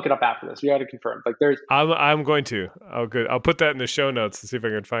go look it up after this. You got to confirm. Like there's. I'm going to. Oh, good. I'll put that in the show notes to see if I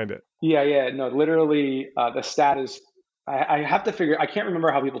can find it. Yeah. No, literally, the stat is. I have to figure. I can't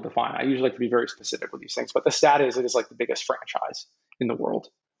remember how people define it. I usually like to be very specific with these things, but the stat is it is like the biggest franchise in the world.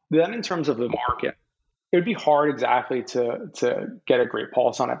 Then, in terms of the market, it would be hard exactly to get a great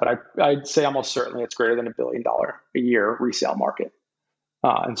pulse on it, but I'd say almost certainly it's greater than $1 billion a year resale market.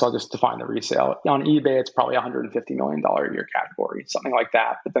 And so I'll just define the resale. On eBay, it's probably $150 million a year category, something like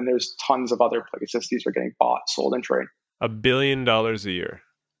that. But then there's tons of other places these are getting bought, sold, and traded. $1 billion a year.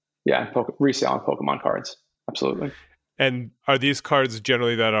 Yeah, resale on Pokemon cards. Absolutely. And are these cards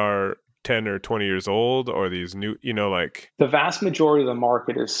generally that are 10 or 20 years old, or these new, like... The vast majority of the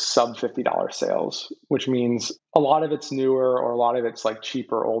market is sub $50 sales, which means a lot of it's newer or a lot of it's like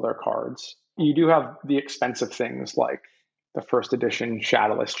cheaper, older cards. You do have the expensive things like the first edition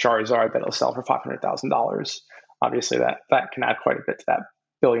Shadowless Charizard that'll sell for $500,000. Obviously, that can add quite a bit to that $1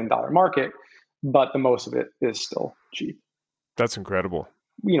 billion market, but the most of it is still cheap. That's incredible.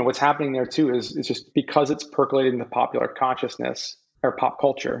 What's happening there too is just because it's percolating the popular consciousness or pop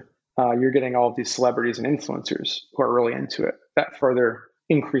culture, you're getting all of these celebrities and influencers who are really into it that further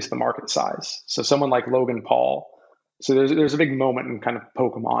increase the market size. So someone like Logan Paul. So there's a big moment in kind of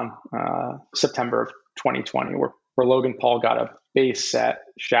Pokemon, September of 2020, where Logan Paul got a base set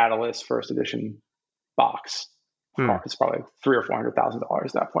Shadowless first edition box. It's probably $300,000 or $400,000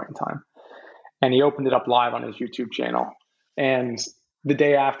 at that point in time. And he opened it up live on his YouTube channel. And the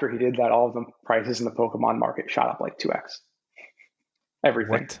day after he did that, all of the prices in the Pokemon market shot up like 2x.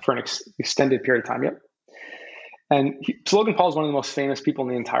 Everything for an extended period of time. Yep. And so Logan Paul is one of the most famous people in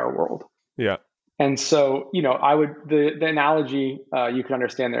the entire world. Yeah. And so, the analogy you can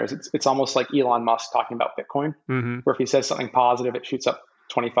understand there is it's almost like Elon Musk talking about Bitcoin, where if he says something positive, it shoots up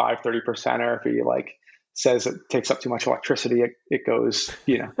 25, 30%, or if he says it takes up too much electricity, it goes,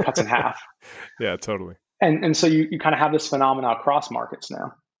 cuts in half. Yeah, totally. And so you kind of have this phenomenon across markets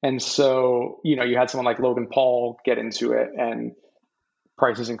now. And so, you had someone like Logan Paul get into it and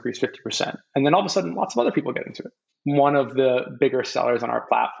prices increase 50%. And then all of a sudden, lots of other people get into it. One of the bigger sellers on our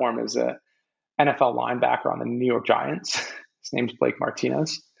platform is a NFL linebacker on the New York Giants. His name's Blake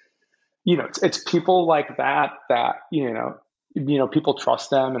Martinez. It's people like that, people trust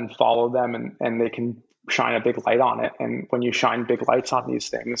them and follow them and they can shine a big light on it. And when you shine big lights on these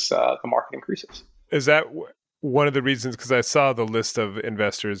things, the market increases. Is that one of the reasons? Because I saw the list of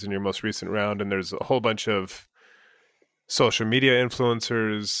investors in your most recent round, and there's a whole bunch of social media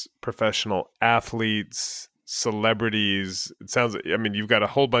influencers, professional athletes, celebrities. It sounds, you've got a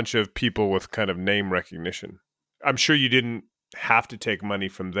whole bunch of people with kind of name recognition. I'm sure you didn't have to take money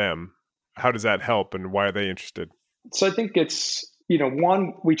from them. How does that help, and why are they interested? So I think it's,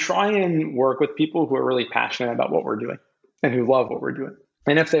 one, we try and work with people who are really passionate about what we're doing and who love what we're doing.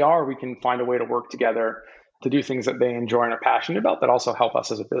 And if they are, we can find a way to work together to do things that they enjoy and are passionate about that also help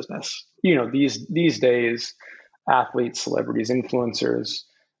us as a business. These days, athletes, celebrities, influencers,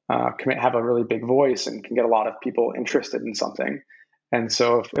 can have a really big voice and can get a lot of people interested in something. And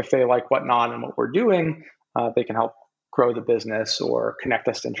so if they like Whatnot and what we're doing, they can help grow the business or connect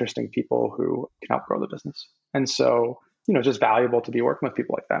us to interesting people who can help grow the business. And so, just valuable to be working with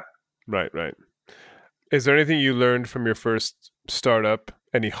people like that. Right. Is there anything you learned from your first startup?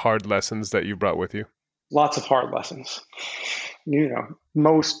 Any hard lessons that you brought with you? Lots of hard lessons.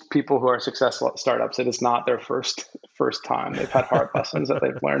 Most people who are successful at startups, it is not their first time. They've had hard lessons that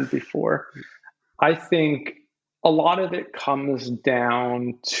they've learned before. I think a lot of it comes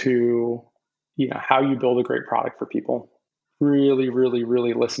down to, how you build a great product for people. Really, really,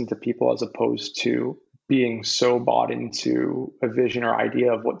 really listen to people as opposed to being so bought into a vision or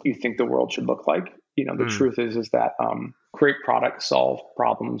idea of what you think the world should look like. The truth is that great products solve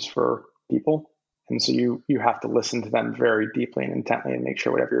problems for people. And so you have to listen to them very deeply and intently and make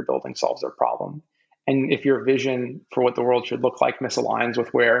sure whatever you're building solves their problem. And if your vision for what the world should look like misaligns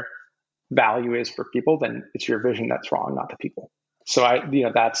with where value is for people, then it's your vision that's wrong, not the people. So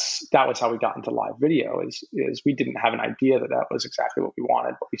that was how we got into live video is we didn't have an idea that was exactly what we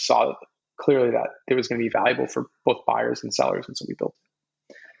wanted, but we saw clearly that it was going to be valuable for both buyers and sellers. And so we built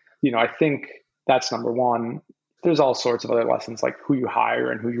it. I think that's number one. There's all sorts of other lessons, like who you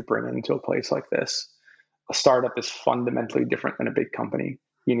hire and who you bring into a place like this. A startup is fundamentally different than a big company.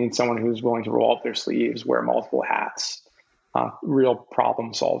 You need someone who's willing to roll up their sleeves, wear multiple hats, real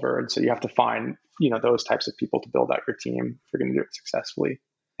problem solver. And so you have to find, those types of people to build out your team if you're going to do it successfully.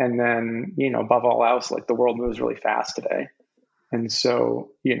 And then, above all else, like the world moves really fast today. And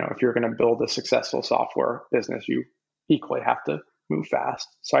so, if you're going to build a successful software business, you equally have to move fast.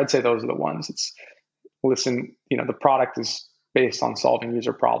 So I'd say those are the ones. The product is based on solving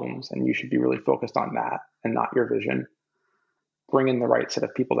user problems, and you should be really focused on that and not your vision. Bring in the right set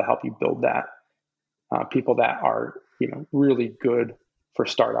of people to help you build that. People that are, really good for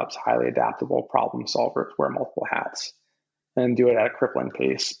startups, highly adaptable problem solvers, wear multiple hats, and do it at a crippling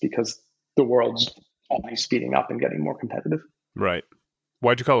pace because the world's always speeding up and getting more competitive. Right.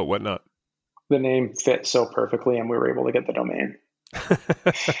 Why'd you call it Whatnot? The name fit so perfectly, and we were able to get the domain.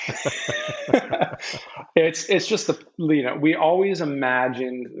 It's just we always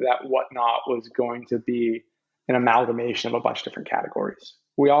imagined that Whatnot was going to be an amalgamation of a bunch of different categories.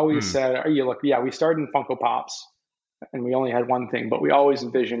 We always said, we started in Funko Pops and we only had one thing, but we always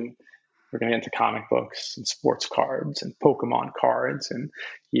envisioned we're going to get into comic books and sports cards and Pokemon cards and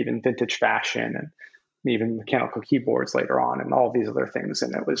even vintage fashion and even mechanical keyboards later on and all these other things.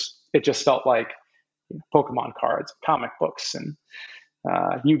 And it just felt like Pokemon cards, comic books, and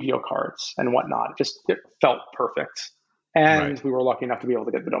Yu-Gi-Oh cards and whatnot. It felt perfect. And we were lucky enough to be able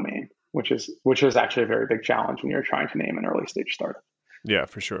to get the domain, which is actually a very big challenge when you're trying to name an early stage startup. Yeah,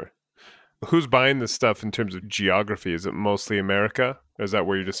 for sure. Who's buying this stuff in terms of geography? Is it mostly America? Is that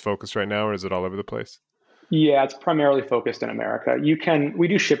where you're just focused right now, or is it all over the place? Yeah, it's primarily focused in America. We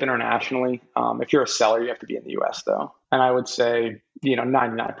do ship internationally. If you're a seller, you have to be in the US though. And I would say,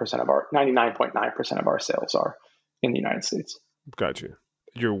 99.9% of our sales are in the United States. Got you.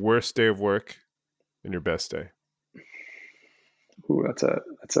 Your worst day of work and your best day? Ooh, that's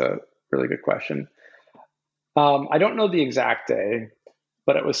a really good question. I don't know the exact day,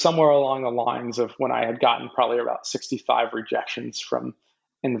 but it was somewhere along the lines of when I had gotten probably about 65 rejections from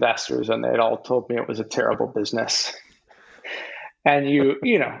investors, and they'd all told me it was a terrible business. And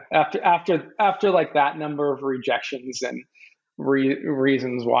after like that number of rejections and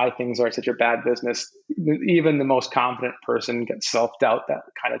reasons why things are such a bad business, even the most confident person gets self-doubt that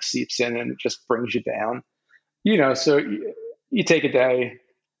kind of seeps in and it just brings you down. So you take a day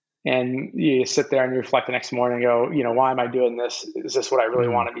and you sit there and you reflect the next morning and go, why am I doing this? Is this what I really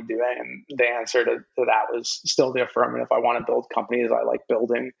want to be doing? And the answer to that was still the affirmative. I want to build companies I like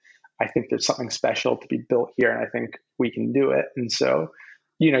building. I think there's something special to be built here, and I think we can do it. And so,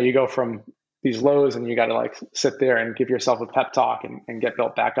 you go from these lows and you got to like sit there and give yourself a pep talk and get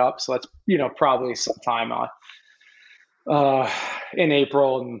built back up. So that's, probably sometime in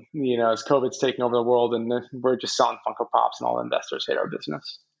April, and as COVID's taking over the world and we're just selling Funko Pops and all the investors hate our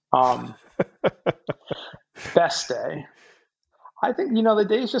business. Best day. I think, the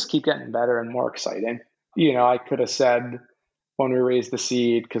days just keep getting better and more exciting. I could have said when we raised the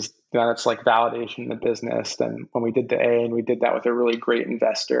seed, because then it's like validation in the business. Then when we did the A and we did that with a really great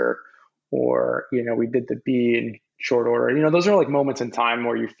investor, or, we did the B in short order, those are like moments in time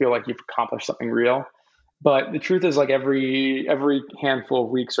where you feel like you've accomplished something real. But the truth is, like every handful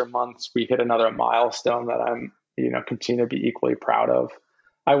of weeks or months, we hit another milestone that I'm, continue to be equally proud of.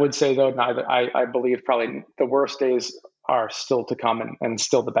 I would say though, I believe probably the worst days are still to come and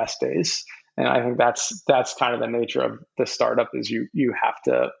still the best days. And I think that's kind of the nature of the startup is you have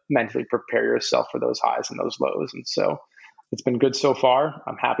to mentally prepare yourself for those highs and those lows. And so it's been good so far.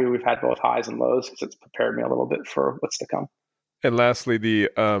 I'm happy we've had both highs and lows because it's prepared me a little bit for what's to come. And lastly,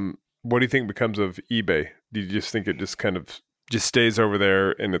 what do you think becomes of eBay? Do you just think it just kind of just stays over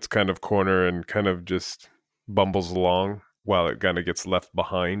there in its kind of corner and kind of just bumbles along while it kind of gets left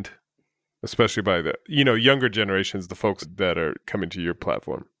behind, especially by the, younger generations, the folks that are coming to your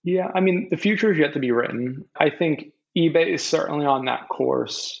platform? Yeah. I mean, the future is yet to be written. I think eBay is certainly on that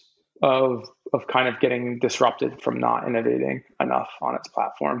course of kind of getting disrupted from not innovating enough on its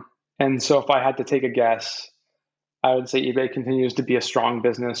platform. And so if I had to take a guess, I would say eBay continues to be a strong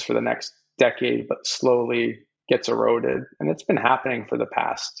business for the next decade, but slowly gets eroded. And it's been happening for the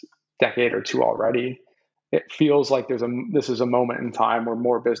past decade or two already. it feels like this is a moment in time where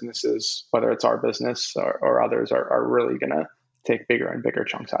more businesses, whether it's our business or others, are really going to take bigger and bigger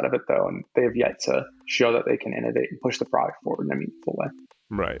chunks out of it, though. And they've yet to show that they can innovate and push the product forward in a meaningful way.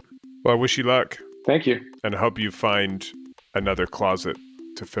 Right. Well, I wish you luck. Thank you. And I hope you find another closet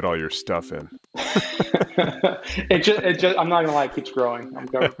to fit all your stuff in. It just I'm not gonna lie, it keeps growing. I'm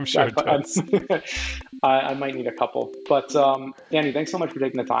sure it does. I might need a couple. But Danny, thanks so much for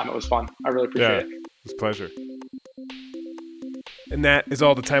taking the time. It was fun. I really appreciate it. It was a pleasure. And that is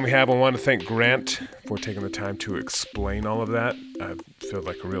all the time we have. I want to thank Grant for taking the time to explain all of that. I feel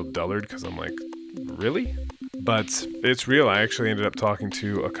like a real dullard because I'm like, really? But it's real. I actually ended up talking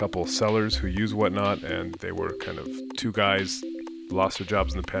to a couple sellers who use Whatnot, and they were kind of two guys, lost their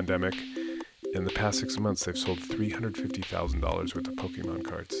jobs in the pandemic. In the past 6 months, they've sold $350,000 worth of Pokemon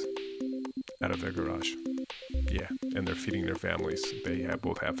cards out of their garage. Yeah, and they're feeding their families. They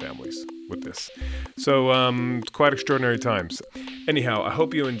both have families with this. So, quite extraordinary times. Anyhow, I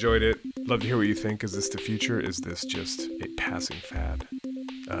hope you enjoyed it. Love to hear what you think. Is this the future? Is this just a passing fad?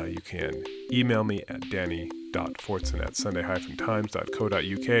 You can email me at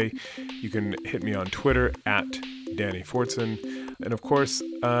danny.fortson@sunday-times.co.uk. You can hit me on Twitter at Danny Fortson. And of course,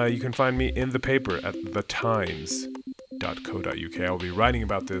 you can find me in the paper at thetimes.co.uk. I'll be writing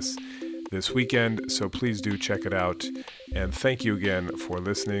about this weekend, so please do check it out. And thank you again for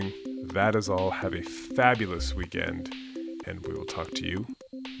listening. That is all. Have a fabulous weekend, and we will talk to you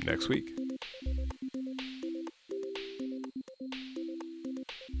next week.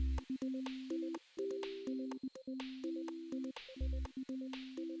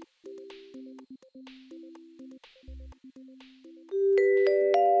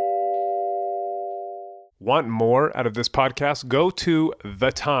 Want more out of this podcast? Go to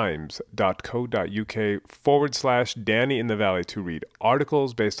thetimes.co.uk/Danny in the Valley to read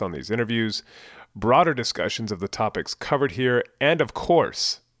articles based on these interviews, broader discussions of the topics covered here, and of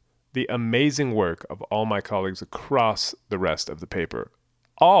course, the amazing work of all my colleagues across the rest of the paper,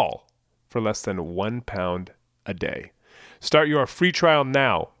 all for less than £1 a day. Start your free trial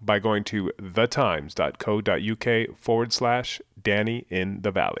now by going to thetimes.co.uk/Danny in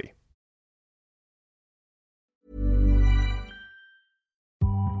the Valley.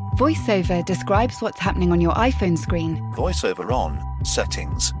 VoiceOver describes what's happening on your iPhone screen, VoiceOver on,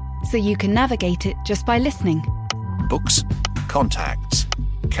 settings, so you can navigate it just by listening. books, contacts,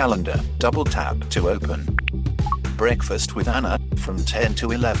 calendar, double tap to open. Breakfast with Anna from 10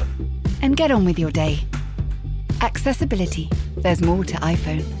 to 11. And get on with your day. Accessibility. There's more to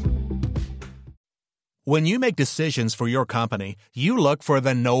iPhone. When you make decisions for your company, you look for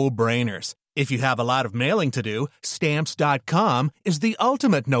the no-brainers. If you have a lot of mailing to do, Stamps.com is the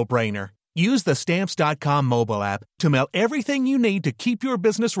ultimate no-brainer. Use the Stamps.com mobile app to mail everything you need to keep your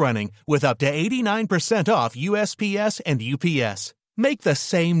business running with up to 89% off USPS and UPS. Make the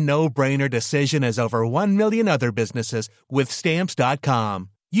same no-brainer decision as over 1 million other businesses with Stamps.com.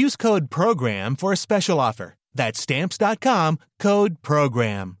 Use code PROGRAM for a special offer. That's Stamps.com, code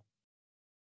PROGRAM.